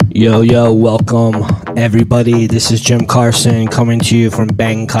Yo, welcome everybody. This is Jim Carson coming to you from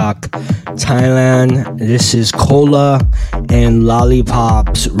Bangkok, Thailand. This is Cola and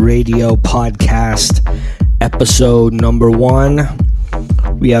Lollipops radio podcast, episode number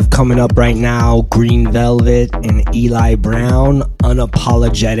 1. We have coming up right now Green Velvet and Eli Brown,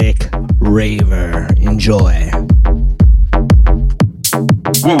 Unapologetic Raver. Enjoy.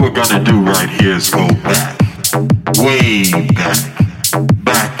 What we're gonna do right here is go back, way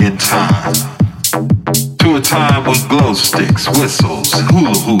back in time, to a time when glow sticks, whistles,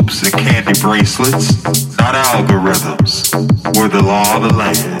 hula hoops, and candy bracelets, not algorithms, were the law of the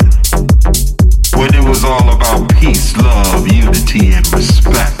land. When it was all about peace, love, unity, and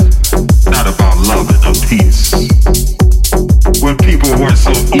respect, not about loving or peace. When people weren't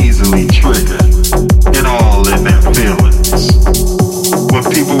so easily triggered and all in their feelings. When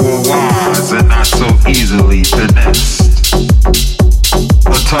people were wise and not so easily finessed.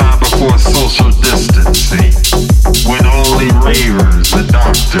 A time before social distancing, when only ravers and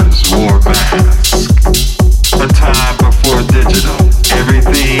doctors wore masks. A time before digital,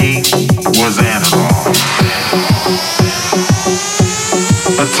 everything was analog.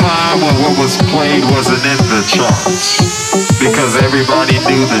 A time when what was played wasn't in the charts, because everybody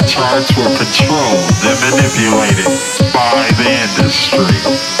knew the charts were controlled and manipulated by the industry.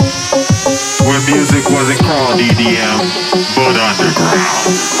 Where music wasn't called EDM, but underground.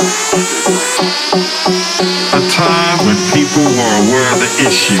 A time when people were aware of the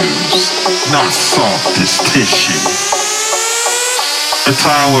issues, not soft as tissue. A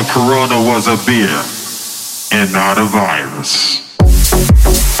time when Corona was a beer and not a virus.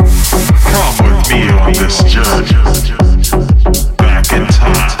 Come with me on this journey. Back in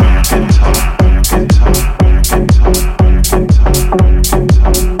time, back in time, back in time, back in time, back in time, back in time.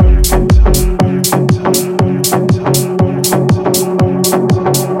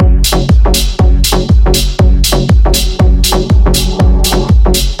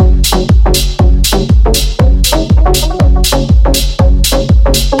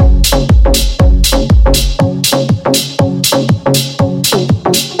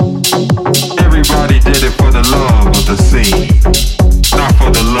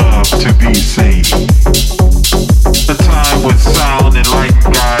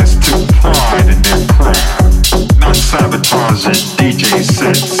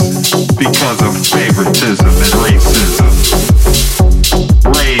 Because of favoritism and racism.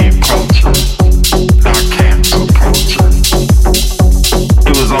 Rave culture, not cancel culture.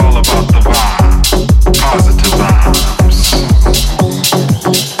 It was all about the vibe, positive vibes.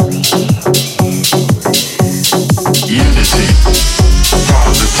 Unity,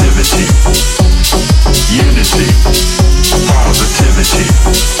 positivity. Unity, positivity.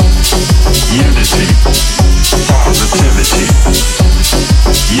 Unity, positivity.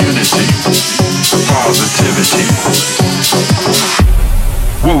 Unity, positivity.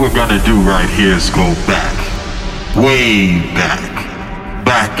 What we're gonna do right here is go back, way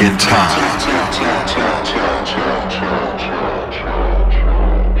back in time.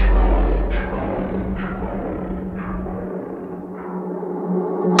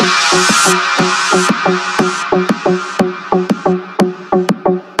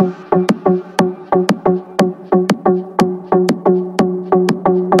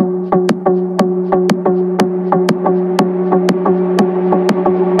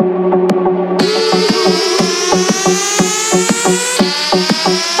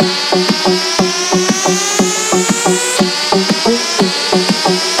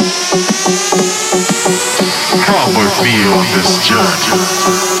 Come with me on this journey,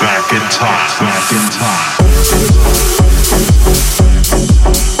 back in time, back in time.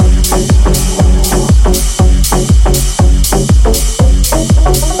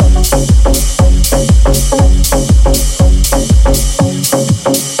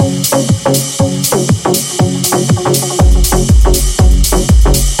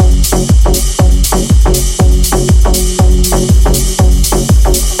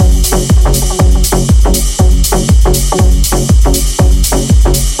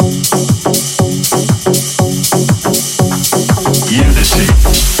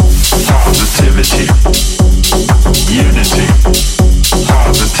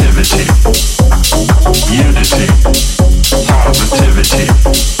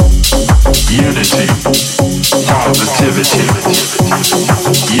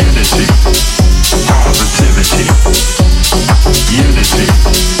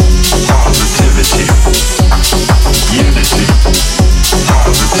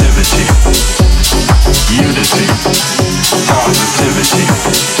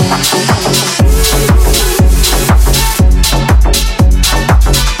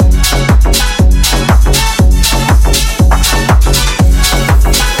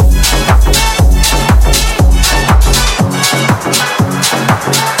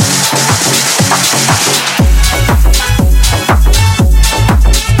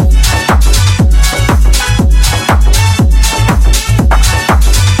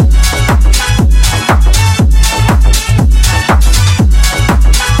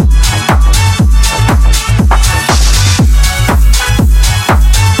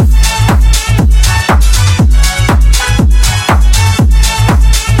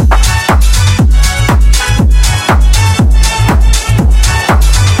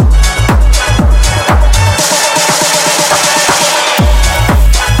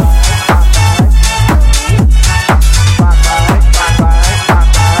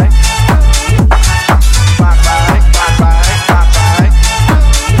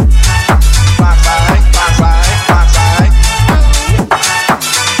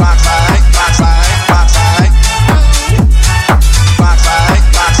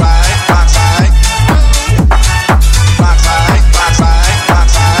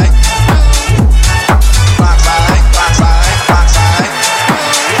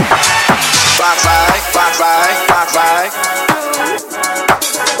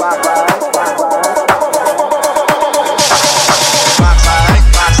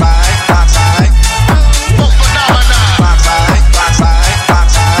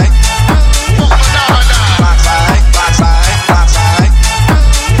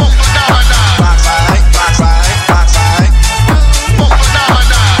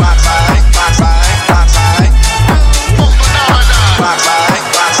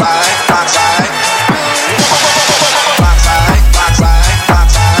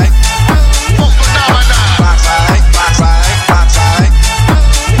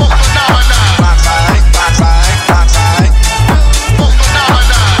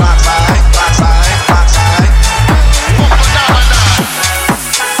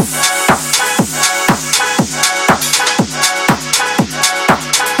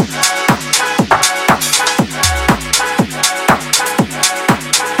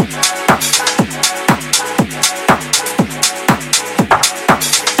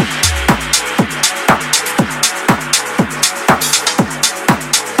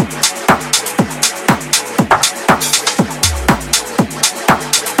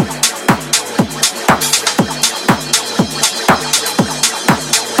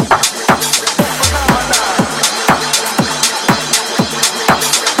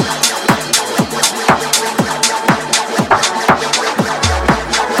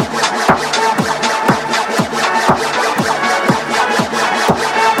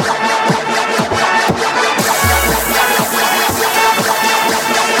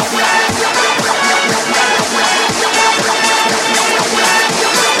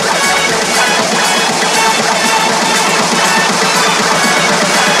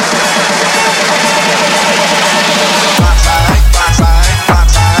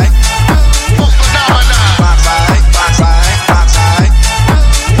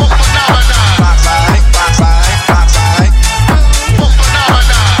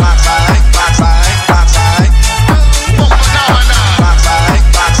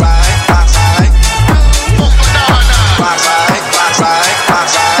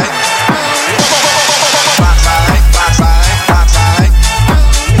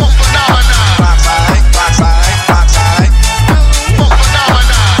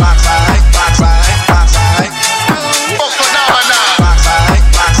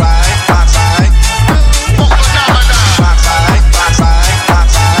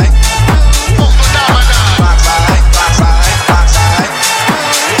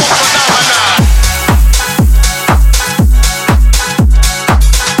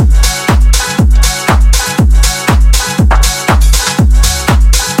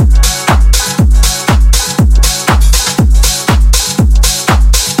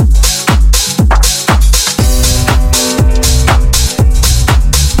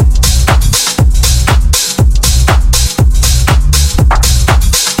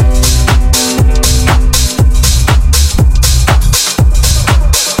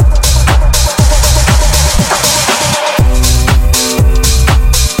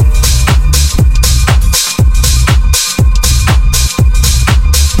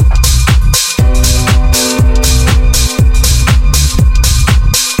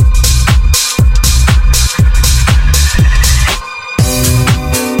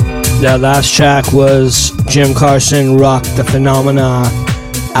 That last track was Jim Carson, Rock the Phenomena,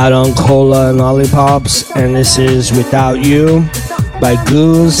 out on Cola and Lollipops, and this is Without You by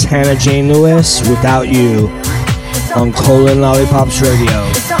Goose, Hannah Jane Lewis, Without You, on Cola and Lollipops Radio.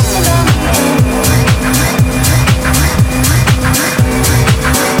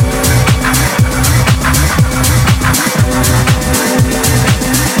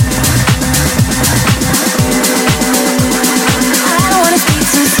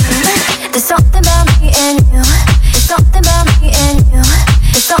 There's something about me and you. There's something about me and you.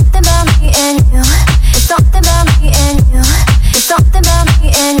 There's something about me and you. There's something about me and you. There's something about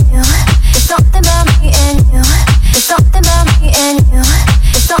me and you. There's something about me and you. There's something about me and you.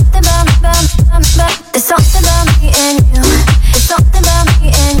 There's something about me.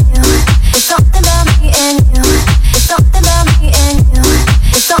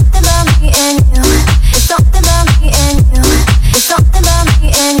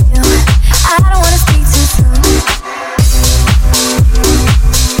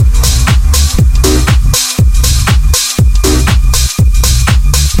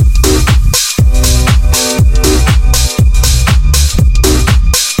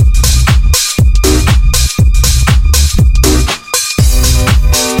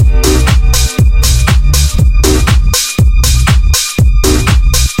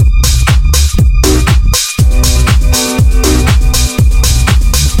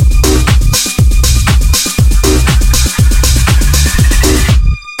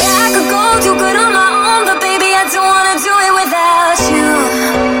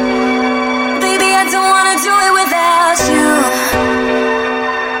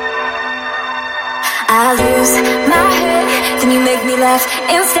 I lose my head, then you make me laugh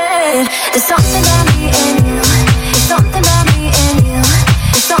instead. There's something about me and you. There's something about me and you.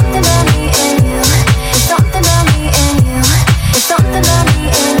 There's something about me and you. There's something about me and you. There's something about me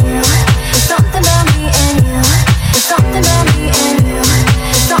and you. There's something about me and you. There's something about me and you.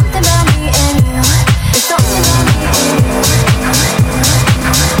 There's something about me and you. There's something about me and you.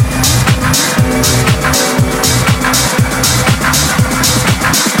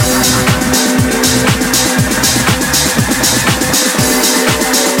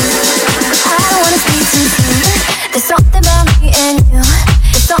 I don't wanna speak too soon. There's something about me.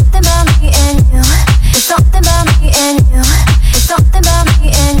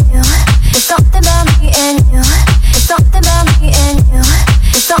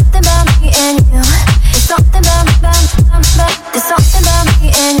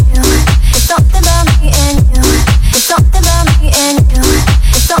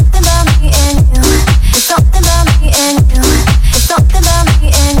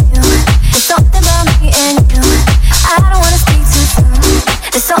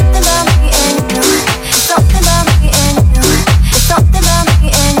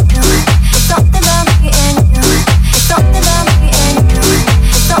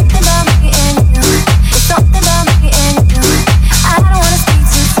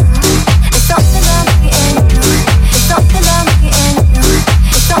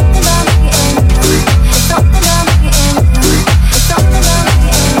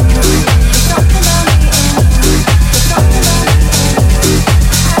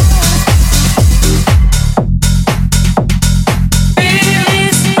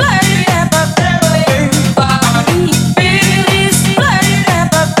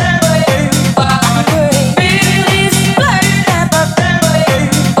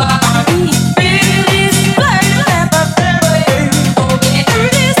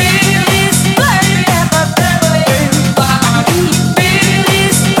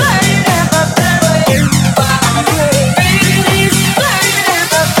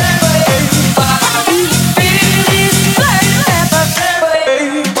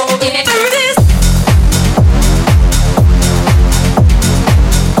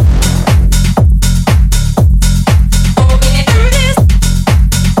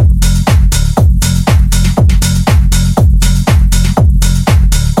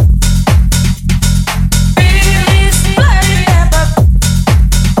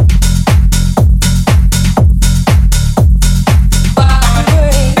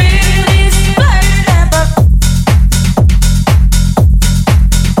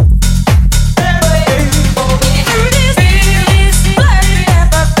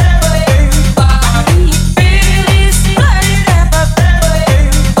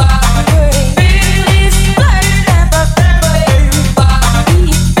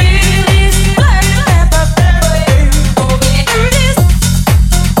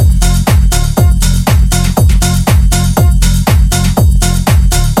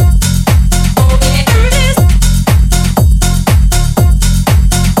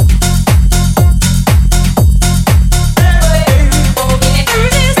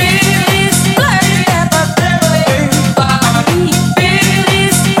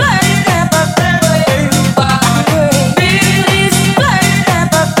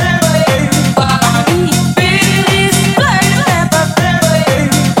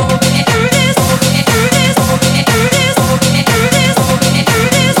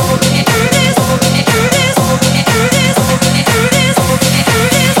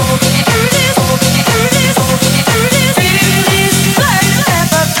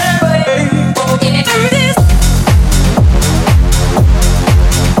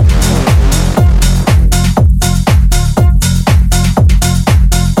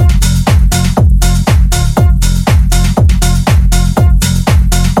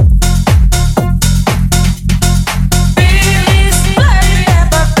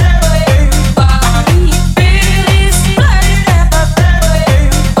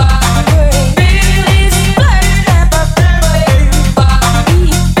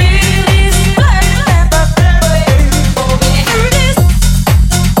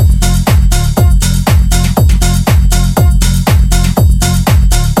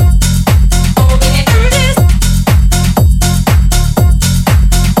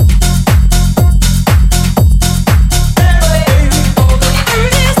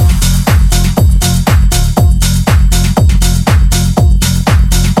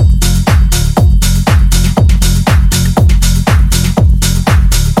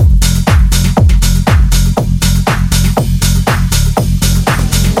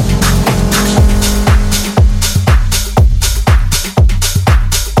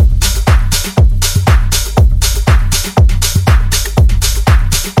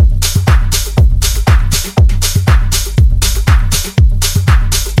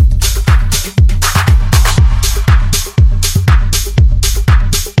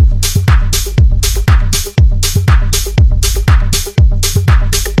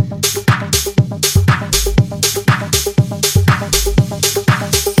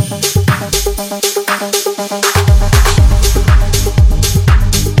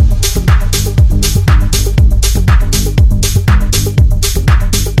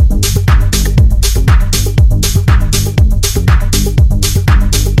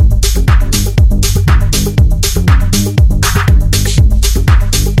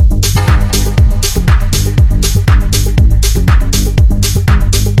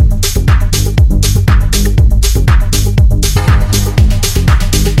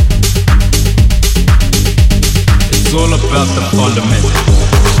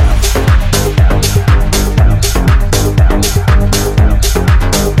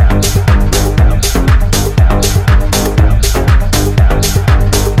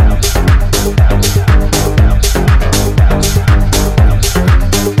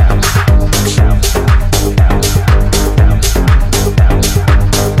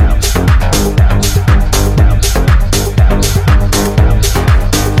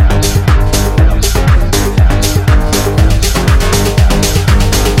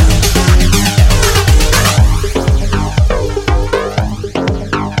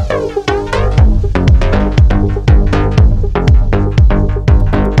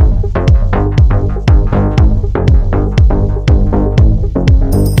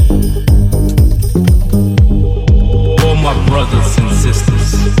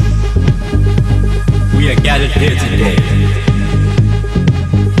 are gathered here today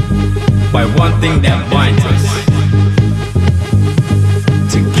by one thing that binds us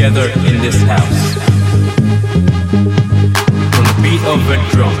together in this house. From the beat of a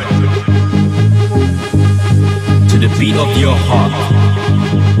drum to the beat of your heart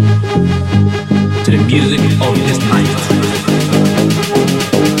to the music of this night.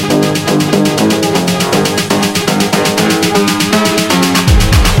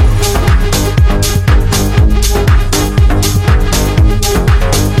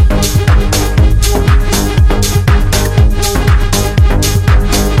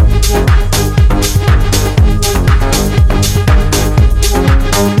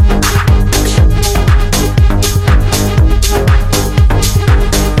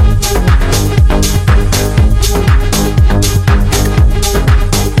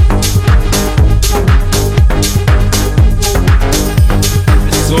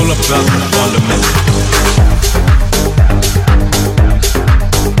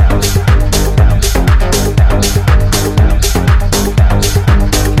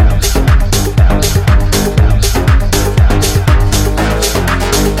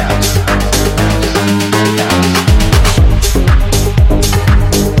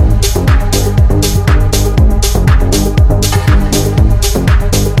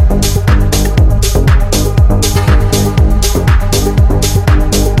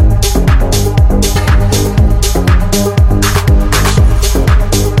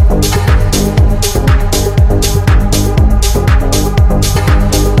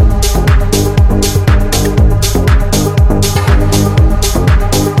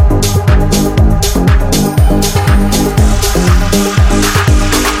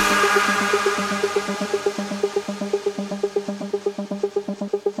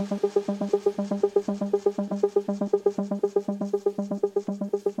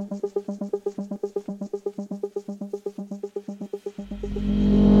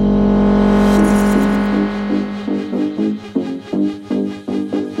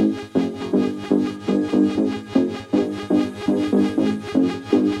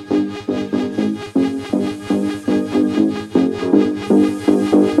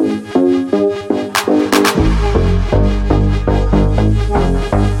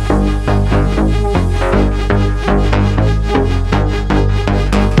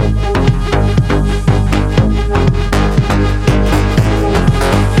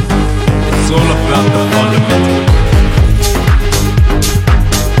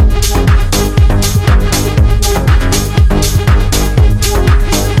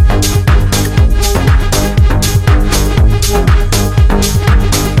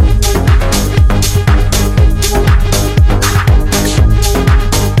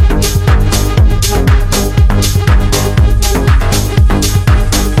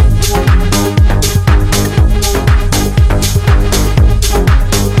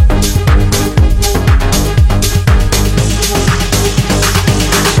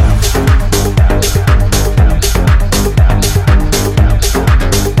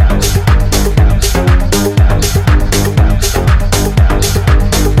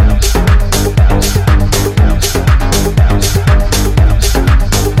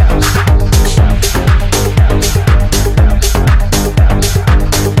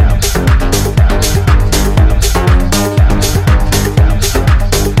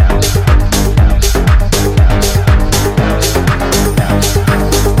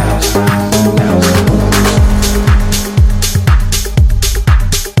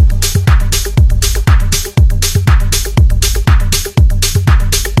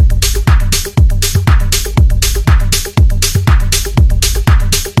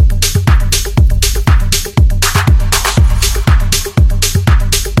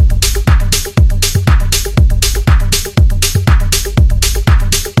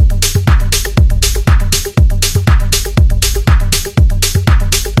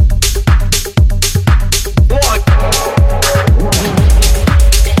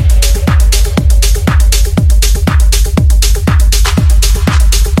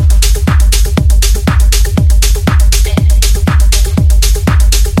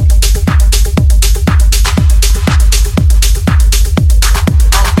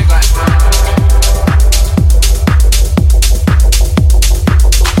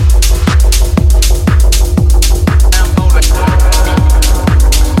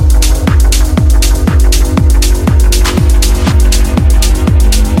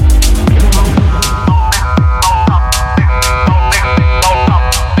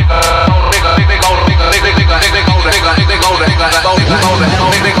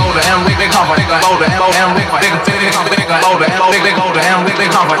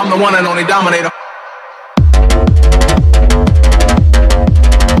 I'm the one and only dominator.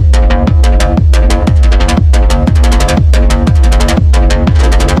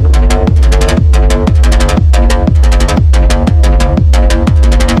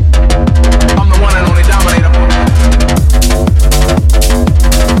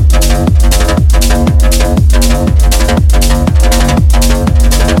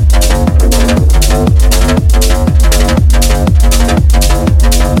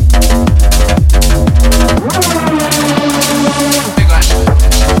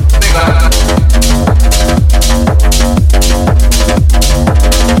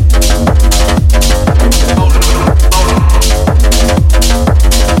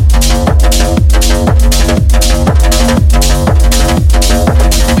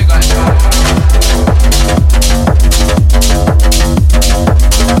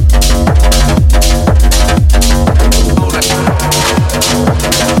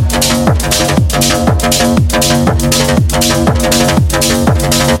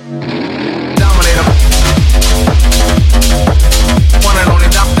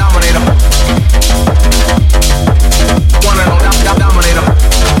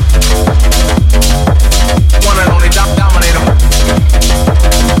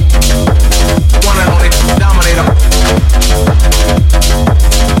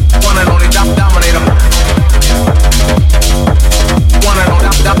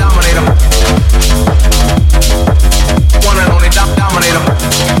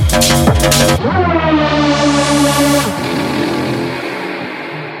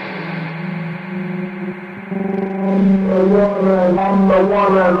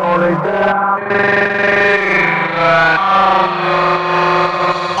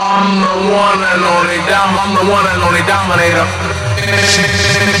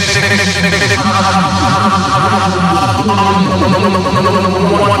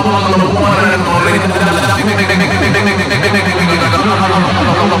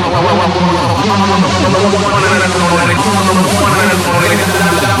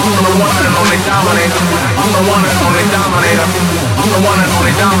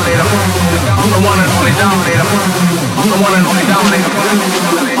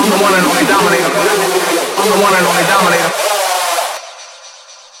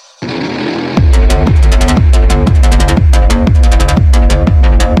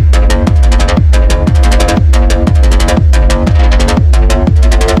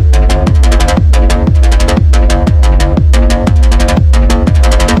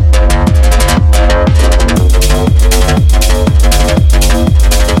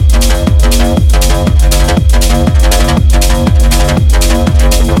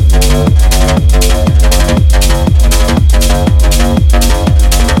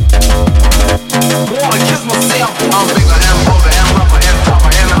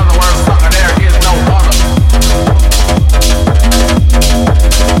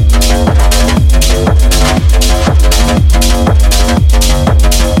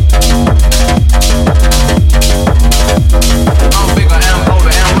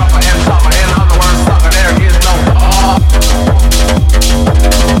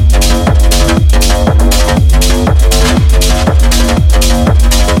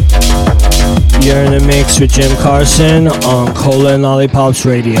 You're in the mix with Jim Carson on Cola and Lollipops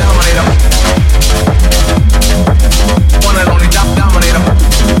Radio.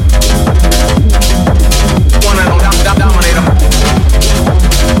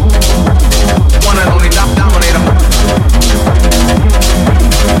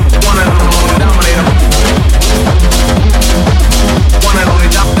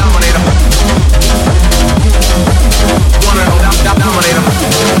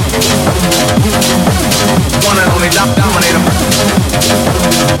 Dominator.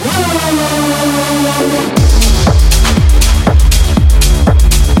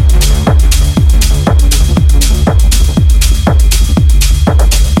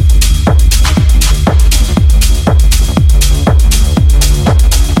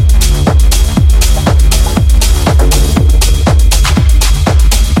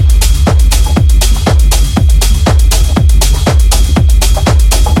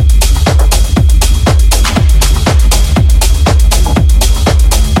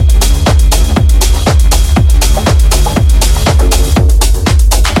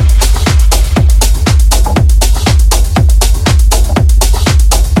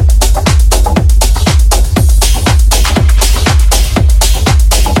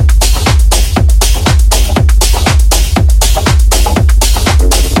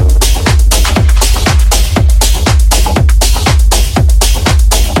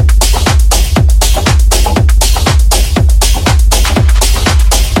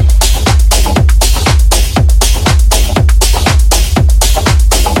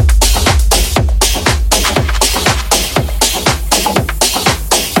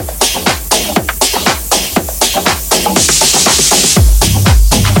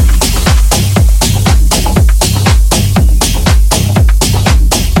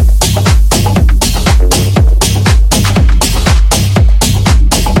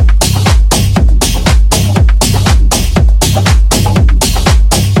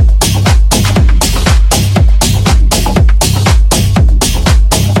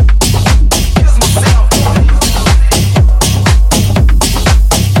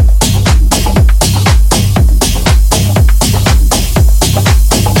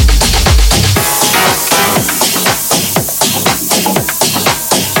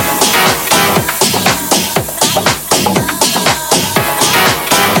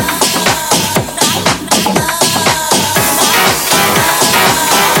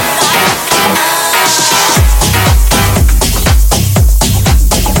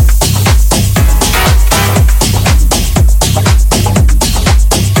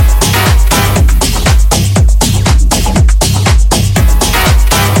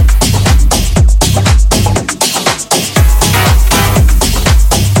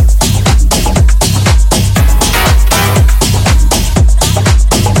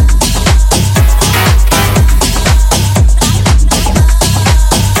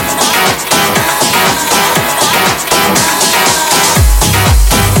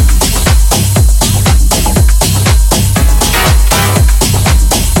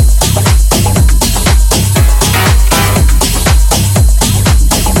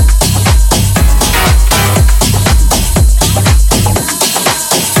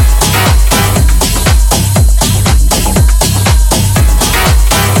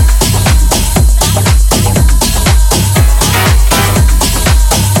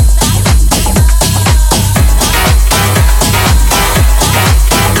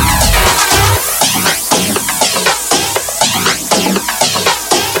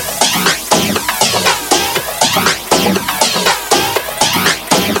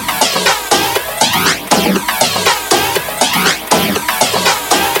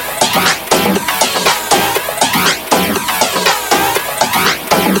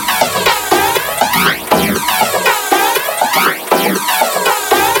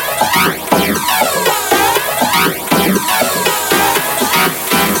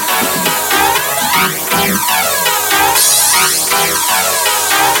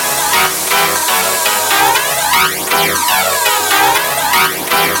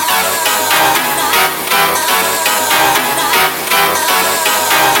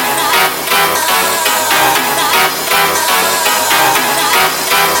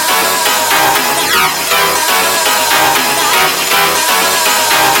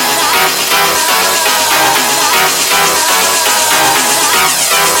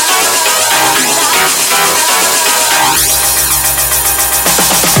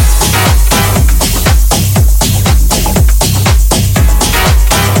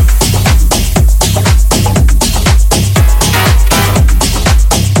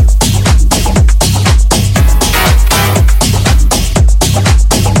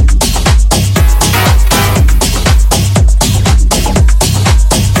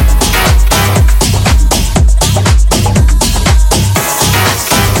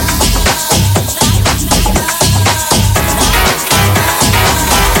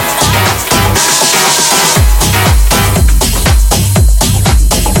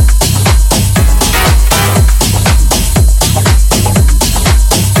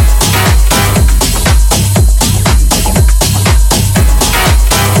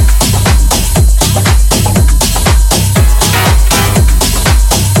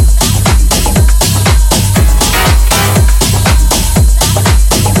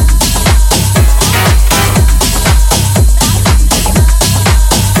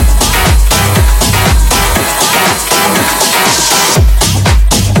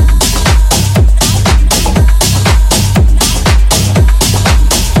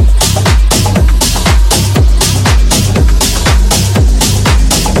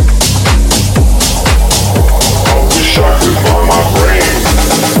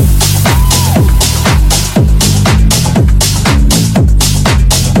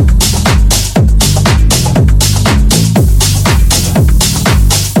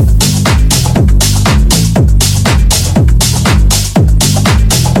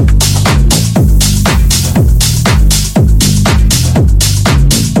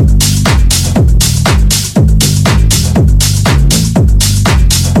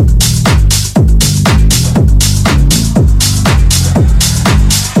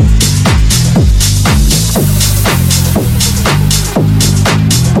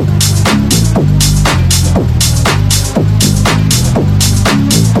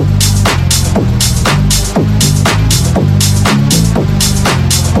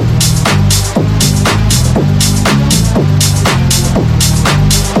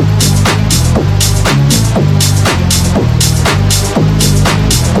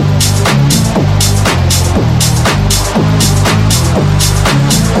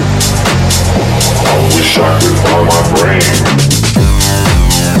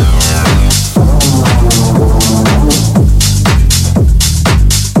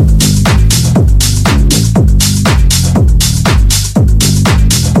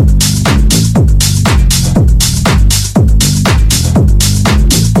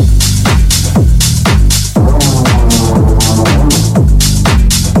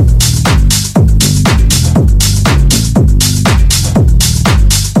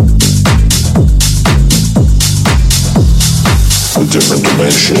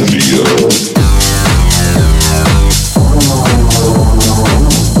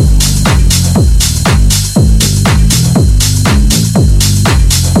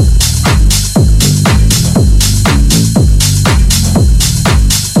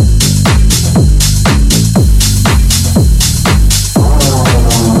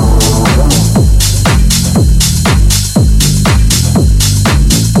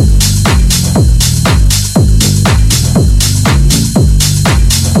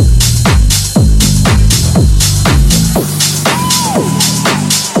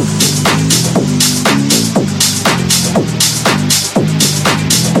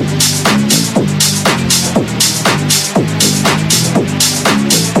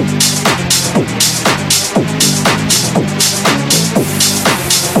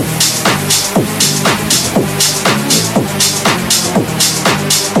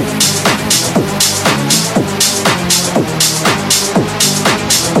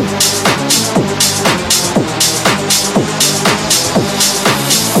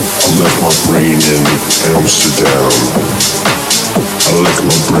 left my brain in Amsterdam. I left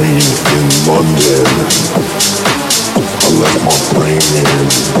my brain in London. I left my brain in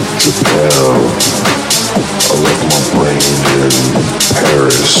Japan. I left my brain in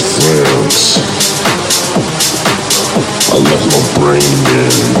Paris, France. I left my brain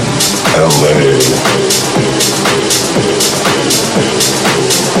in LA.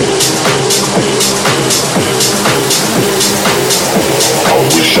 I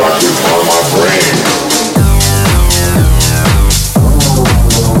wish I could find my brain.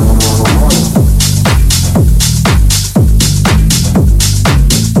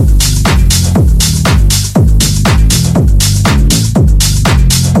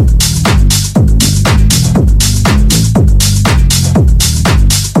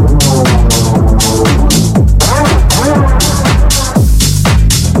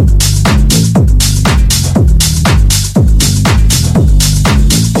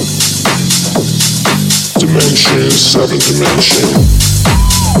 Seventh dimension.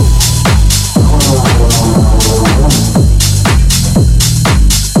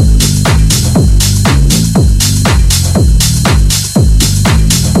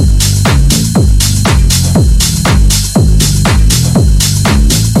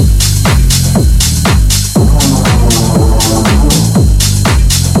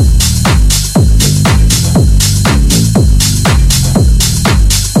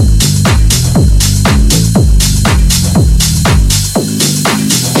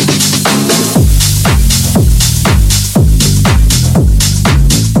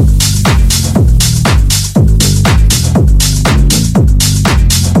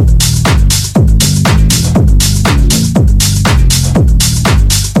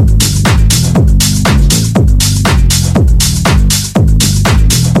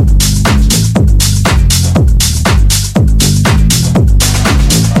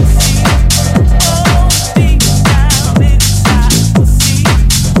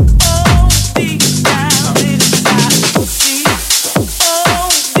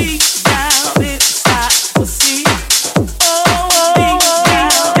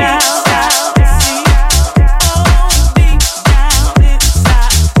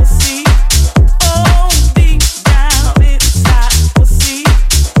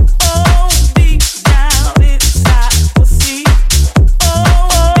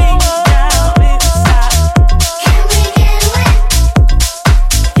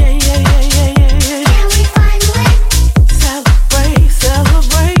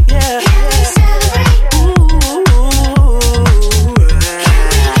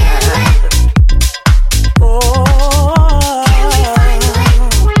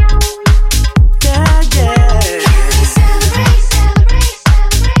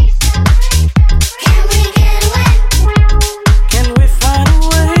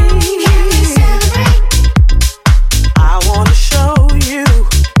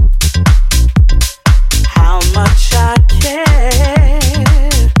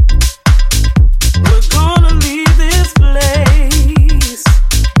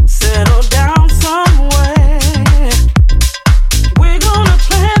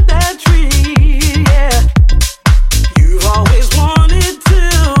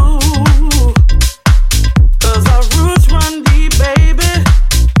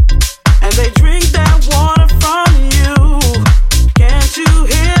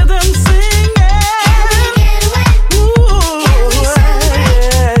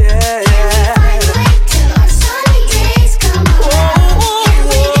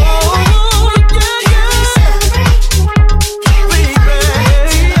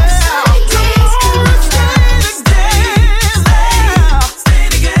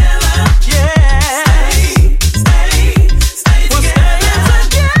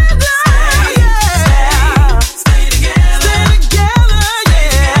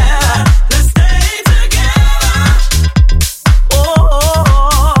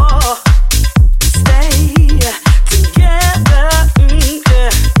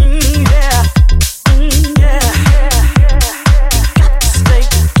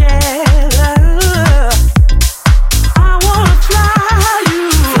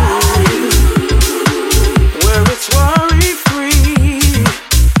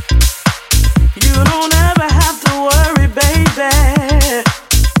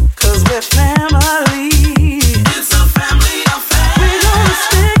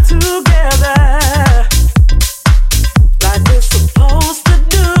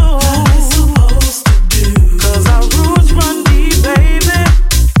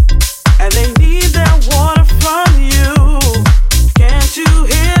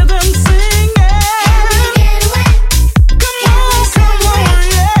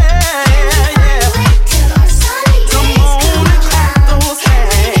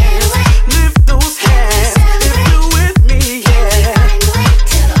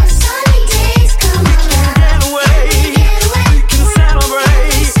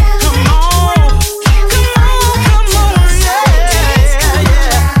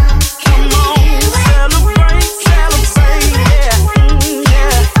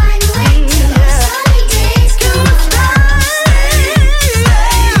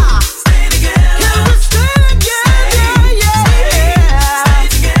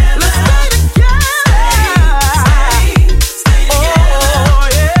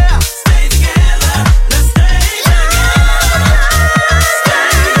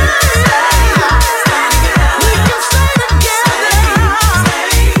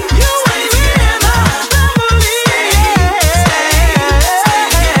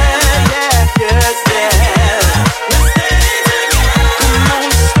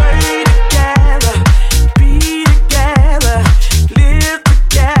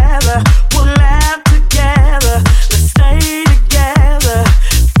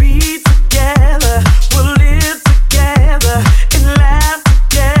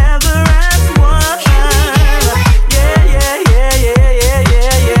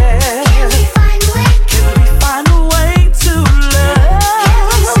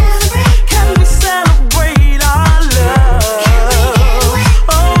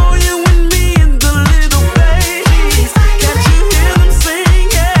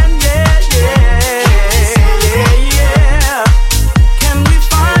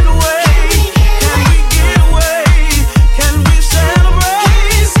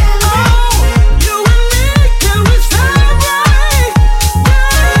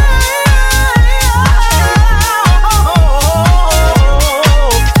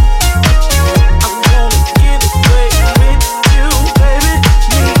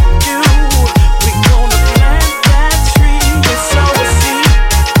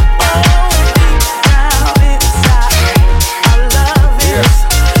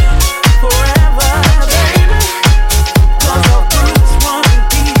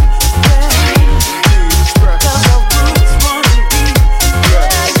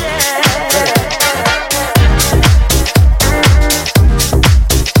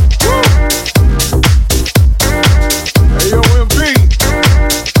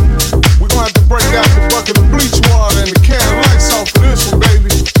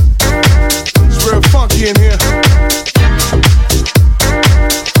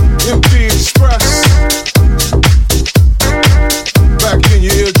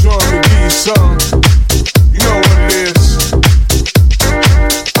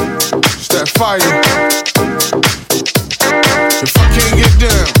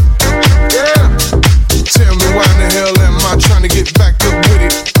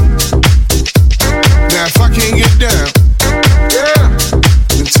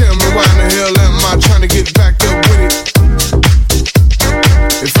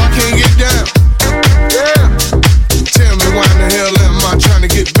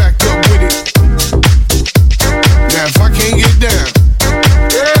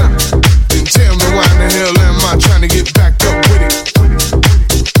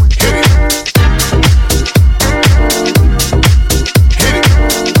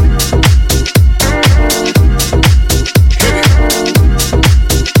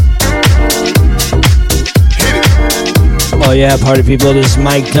 Oh yeah, party people, this is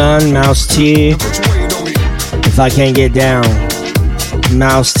Mike Dunn, Mouse T. If I Can't Get Down.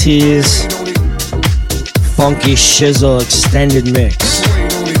 Mouse T's Funky Shizzle Extended Mix.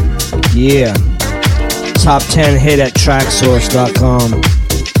 Yeah. Top 10 hit at tracksource.com.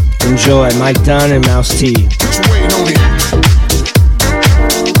 Enjoy, Mike Dunn and Mouse T.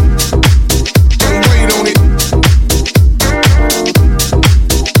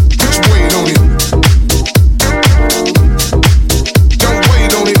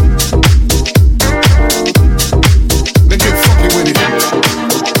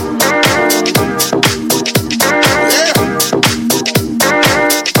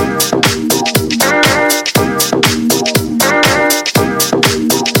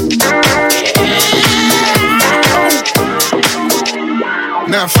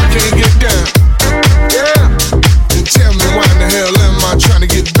 Now if I can't get down, yeah, then tell me why in the hell am I trying to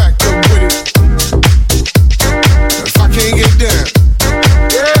get back up with it? Now if I can't get down,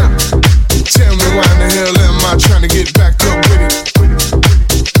 yeah, then tell me why in the hell am I trying to get back up with it?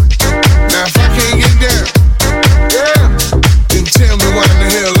 Now if I can't get down, yeah, then tell me why in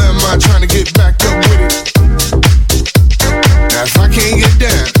the hell am I trying to get back up with it? Now if I can't get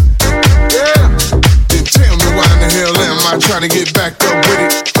down, yeah, then tell me why in the hell am I trying to get back up with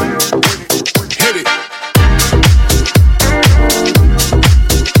it? Hit it.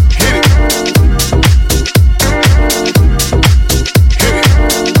 Hit it. Hit it.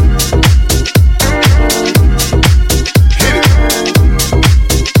 Hit it.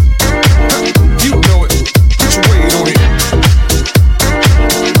 You know it. Put your weight on it.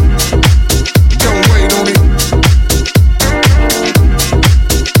 Don't wait on it.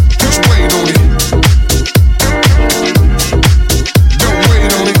 Put your weight on it. Don't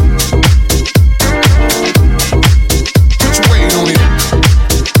wait on it. Put your weight on it.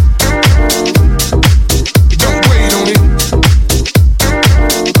 Don't wait on it.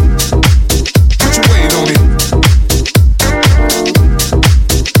 Put your weight on it.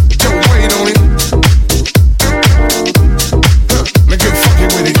 Don't wait on it. Now get funky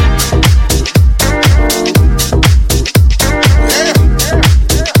with it. Yeah.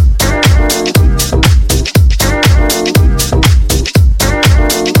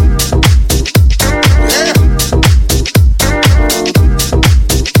 Yeah.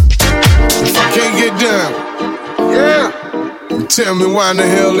 If I can't get down, yeah, tell me why in the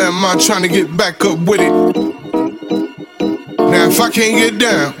hell am I trying to get back up with it? Now if I can't get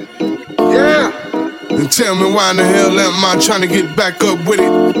down, yeah, then tell me why in the hell am I trying to get back up with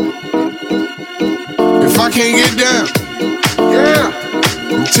it? If I can't get down, yeah,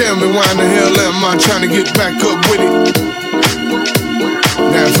 then tell me why in the hell am I trying to get back up with it?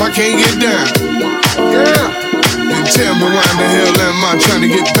 Now if I can't get down, yeah, then tell me why in the hell am I trying to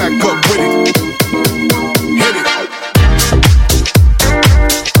get back up with it?